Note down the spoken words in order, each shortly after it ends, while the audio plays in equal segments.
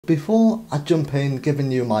Before I jump in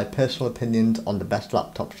giving you my personal opinions on the best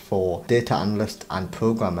laptops for data analysts and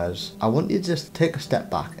programmers, I want you to just take a step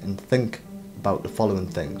back and think about the following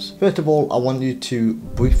things. First of all, I want you to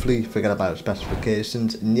briefly forget about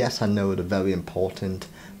specifications, and yes, I know they're very important,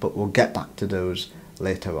 but we'll get back to those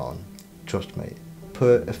later on, trust me.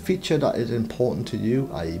 Per a feature that is important to you,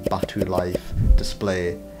 i.e. battery life,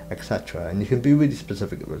 display, etc., and you can be really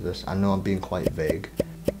specific with this. I know I'm being quite vague.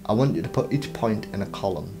 I want you to put each point in a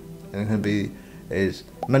column, and it can be as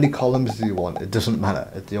many columns as you want. It doesn't matter.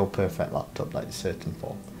 It's your perfect laptop that you're searching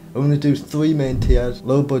for. I'm going to do 3 main tiers: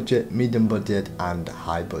 low budget, medium budget and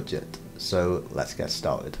high budget. So let's get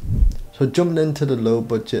started. So jumping into the low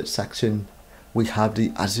budget section, we have the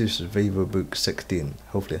ASUS Vivobook 16.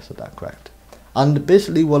 Hopefully I said that correct. And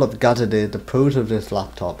basically what I've gathered is the pros of this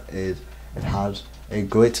laptop is it has a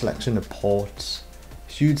great selection of ports,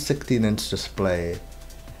 huge 16-inch display,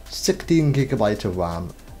 16GB of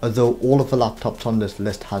RAM, although all of the laptops on this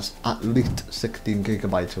list has at least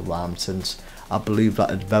 16GB of RAM, since I believe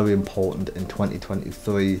that is very important in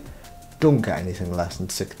 2023. Don't get anything less than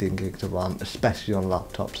 16GB of RAM, especially on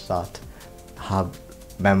laptops that have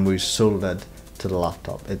memories soldered to the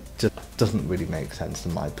laptop. It just doesn't really make sense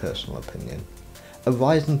in my personal opinion. A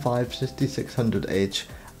Ryzen 5 6600H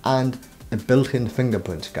and a built-in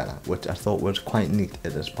fingerprint scanner, which I thought was quite neat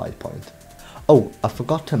at this price point. Oh, I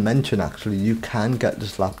forgot to mention actually, you can get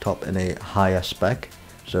this laptop in a higher spec.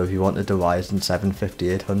 So if you wanted the Ryzen 7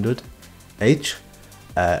 5800H,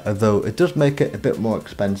 although it does make it a bit more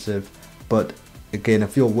expensive, but again,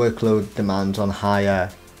 if your workload demands on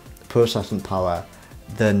higher processing power,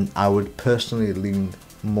 then I would personally lean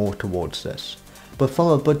more towards this. But from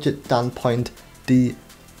a budget standpoint, the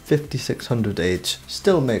 5600H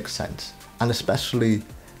still makes sense, and especially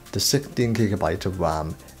the 16GB of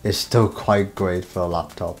RAM is still quite great for a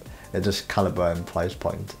laptop at this caliber and price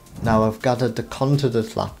point. Now I've gathered the con to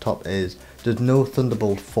this laptop is there's no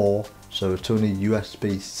Thunderbolt 4, so it's only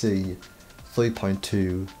USB-C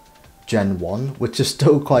 3.2 Gen 1, which is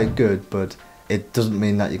still quite good, but it doesn't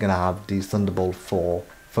mean that you're going to have the Thunderbolt 4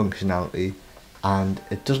 functionality, and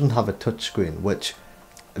it doesn't have a touchscreen, which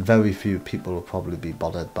very few people will probably be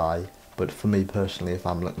bothered by, but for me personally, if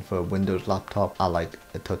I'm looking for a Windows laptop, I like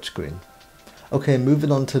a touchscreen. Okay,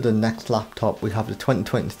 moving on to the next laptop, we have the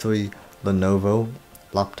 2023 Lenovo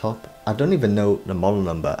laptop. I don't even know the model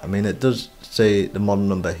number. I mean, it does say the model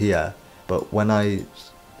number here, but when I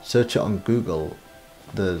search it on Google,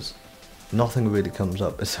 there's nothing really comes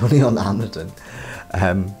up. It's only on Amazon.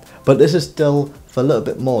 But this is still for a little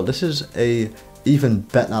bit more. This is a even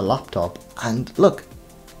better laptop, and look,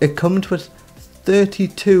 it comes with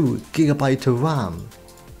 32GB of RAM,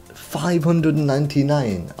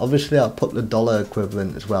 599. Obviously I'll put the dollar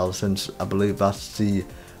equivalent as well, since I believe that's the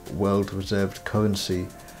world reserved currency,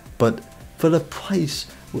 but for the price,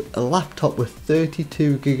 with a laptop with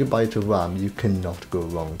 32GB of RAM, you cannot go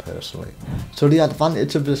wrong personally. So the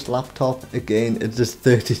advantage of this laptop, again, is this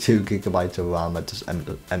 32GB of RAM I just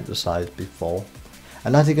emphasized before.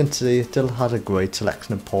 And as you can see, it still has a great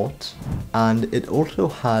selection of ports, and it also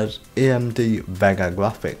has AMD Vega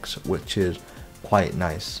graphics, which is quite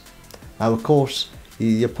nice. Now of course,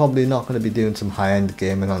 you're probably not going to be doing some high-end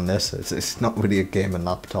gaming on this. It's not really a gaming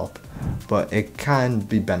laptop, but it can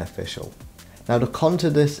be beneficial. Now the con to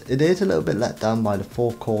this, it is a little bit let down by the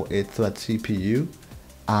 4-core 8-thread CPU,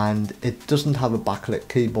 and it doesn't have a backlit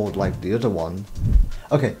keyboard like the other one.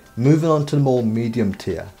 Okay, moving on to the more medium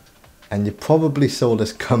tier. And you probably saw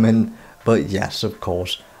this coming, but yes, of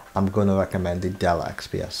course, I'm going to recommend the Dell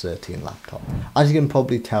XPS 13 laptop. As you can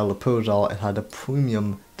probably tell, the pros are it had a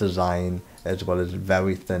premium design as well as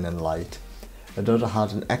very thin and light. It also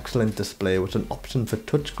has an excellent display with an option for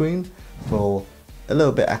touchscreen for a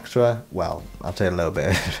little bit extra. Well, I'd say a little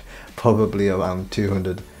bit, probably around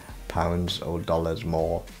 £200 or dollars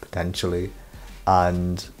more potentially,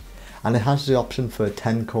 and it has the option for a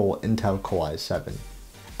 10-core Intel Core i7.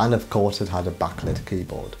 And of course it had a backlit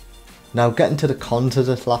keyboard. Now getting to the cons of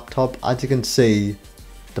this laptop, as you can see,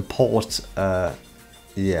 the ports,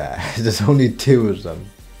 yeah, there's only 2 of them.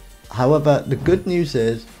 However, the good news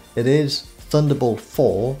is, it is Thunderbolt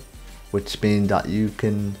 4, which means that you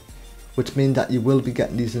will be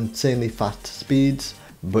getting these insanely fast speeds,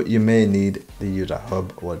 but you may need to use a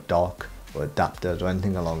hub or a dock or adapters or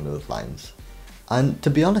anything along those lines. And to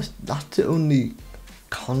be honest, that's the only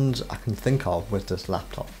cons I can think of with this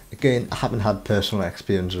laptop. Again, I haven't had personal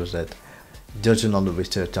experience with it. Judging on the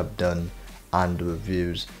research I've done and the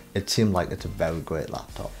reviews, it seemed like it's a very great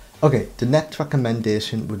laptop. Okay, the next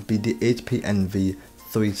recommendation would be the HP Envy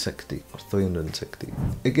 360 or 360.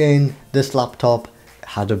 Again, this laptop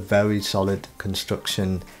had a very solid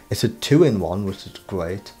construction. It's a 2-in-1, which is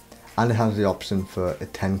great, and it has the option for a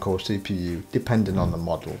 10-core CPU depending on the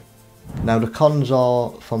model. Now the cons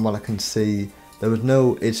are, from what I can see, there was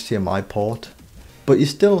no HDMI port, but you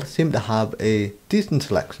still seem to have a decent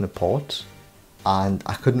selection of ports, and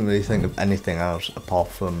I couldn't really think of anything else apart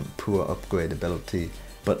from poor upgradability,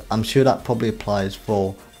 but I'm sure that probably applies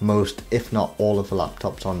for most, if not all, of the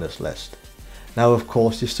laptops on this list. Now of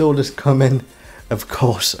course, you saw this coming. Of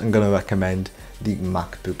course I'm going to recommend the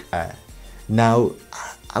MacBook Air. Now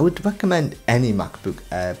I would recommend any MacBook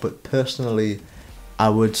Air, but personally I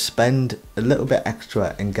would spend a little bit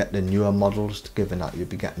extra and get the newer models, given that you'll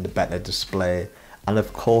be getting the better display. And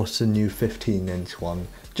of course the new 15-inch one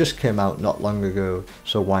just came out not long ago,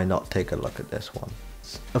 so why not take a look at this one.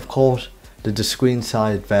 Of course the screen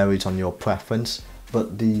size varies on your preference,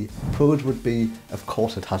 but the pros would be, of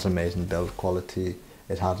course, it has amazing build quality,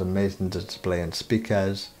 it has amazing display and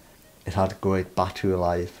speakers, it has great battery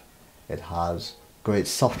life, it has great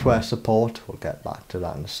software support, we'll get back to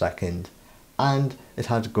that in a second, and it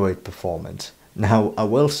has great performance. Now I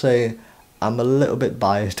will say I'm a little bit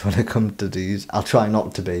biased when it comes to these. I'll try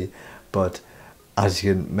not to be, but as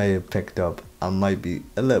you may have picked up, I might be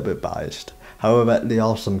a little bit biased. However, there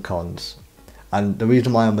are some cons, and the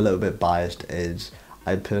reason why I'm a little bit biased is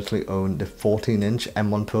I personally own the 14-inch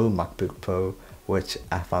M1 Pro MacBook Pro, which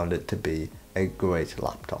I found it to be a great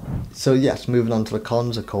laptop. So yes, moving on to the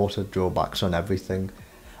cons, of course, the drawbacks on everything.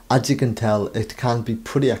 As you can tell, it can be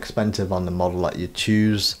pretty expensive on the model that you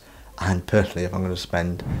choose, and personally, if I'm going to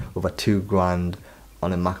spend over $2,000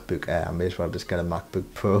 on a MacBook Air, I may as well just get a MacBook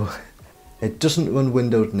Pro. It doesn't run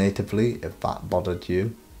Windows natively, if that bothered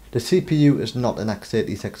you. The CPU is not an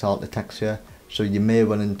x86 architecture, so you may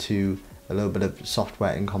run into a little bit of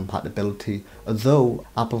software incompatibility, although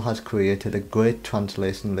Apple has created a great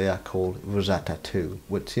translation layer called Rosetta 2,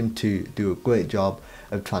 which seems to do a great job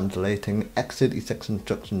of translating x86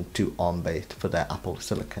 instructions to ARM-based for their Apple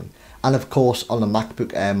Silicon. And of course, on the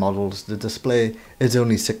MacBook Air models, the display is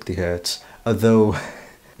only 60Hz, although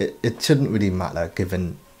it shouldn't really matter,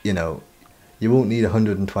 given, you know, you won't need a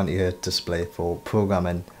 120Hz display for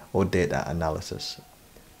programming or data analysis.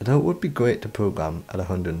 Although it would be great to program at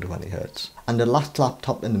 120Hz. And the last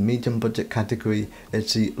laptop in the medium budget category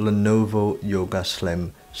is the Lenovo Yoga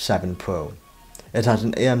Slim 7 Pro. It has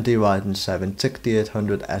an AMD Ryzen 7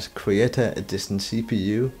 6800S Creator Edition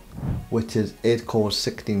CPU, which is 8 cores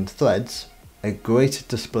 16 threads, a great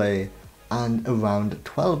display, and around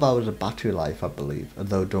 12 hours of battery life, I believe,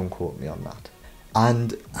 although don't quote me on that.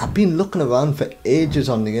 And I've been looking around for ages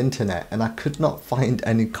on the internet and I could not find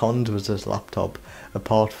any cons with this laptop,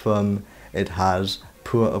 apart from it has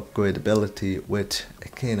poor upgradability, which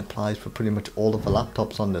again applies for pretty much all of the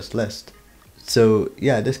laptops on this list. So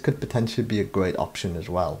yeah, this could potentially be a great option as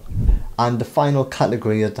well. And the final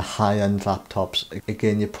category is the high-end laptops.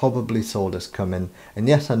 Again, you probably saw this coming, and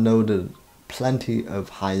yes, I know there's plenty of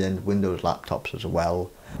high-end Windows laptops as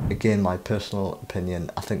well. Again, my personal opinion,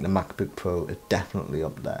 I think the MacBook Pro is definitely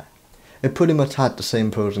up there. It pretty much had the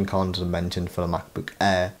same pros and cons as mentioned for the MacBook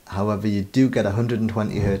Air. However, you do get a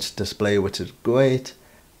 120Hz display, which is great,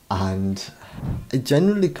 and I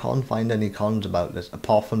generally can't find any cons about this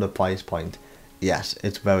apart from the price point. Yes,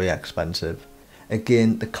 it's very expensive.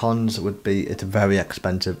 Again, the cons would be it's very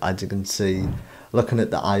expensive, as you can see looking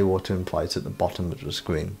at the eye-watering price at the bottom of the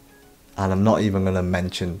screen. And I'm not even going to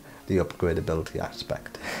mention the upgradability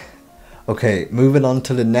aspect. Okay, moving on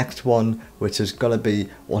to the next one, which is going to be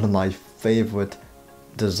one of my favourite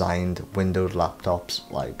designed Windows laptops.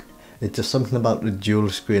 Like, it's just something about the dual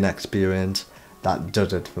screen experience that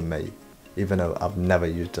does it for me. Even though I've never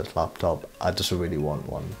used this laptop, I just really want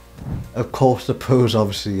one. Of course, the pros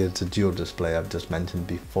obviously is the dual display I've just mentioned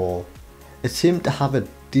before. It seemed to have a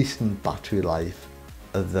decent battery life,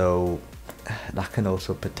 although that can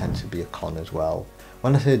also potentially be a con as well.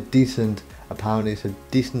 When I say decent, apparently it's a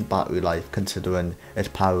decent battery life considering it's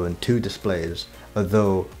powering two displays,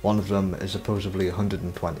 although one of them is supposedly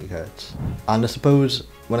 120Hz. And I suppose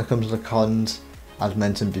when it comes to the cons, as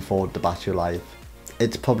mentioned before, the battery life,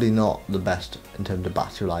 it's probably not the best in terms of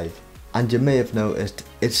battery life. And you may have noticed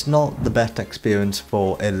it's not the best experience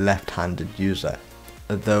for a left-handed user,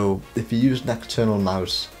 although if you use an external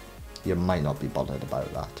mouse, you might not be bothered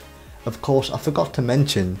about that. Of course, I forgot to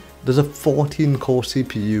mention, there's a 14-core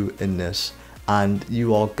CPU in this, and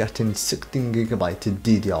you are getting 16GB of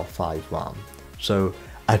DDR5 RAM. So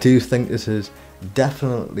I do think this is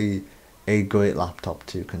definitely a great laptop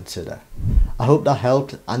to consider. I hope that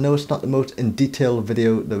helped. I know it's not the most in detail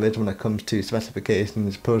video there is when it comes to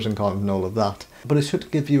specifications, pros and cons and all of that, but it should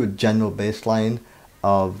give you a general baseline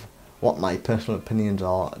of what my personal opinions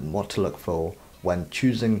are and what to look for when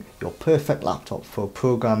choosing your perfect laptop for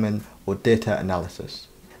programming or data analysis.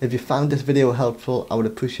 If you found this video helpful, I would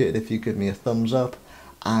appreciate it if you give me a thumbs up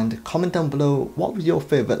and comment down below what was your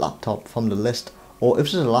favourite laptop from the list, or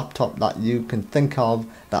if there's a laptop that you can think of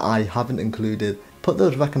that I haven't included, put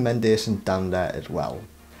those recommendations down there as well.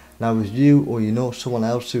 Now if you or you know someone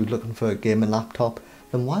else who's looking for a gaming laptop,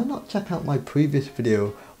 then why not check out my previous video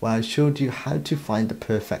where I showed you how to find the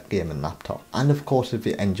perfect gaming laptop. And of course, if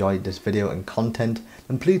you enjoyed this video and content,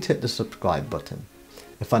 then please hit the subscribe button.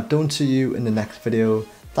 If I don't see you in the next video,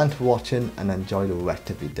 thanks for watching and enjoy the rest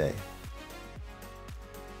of your day.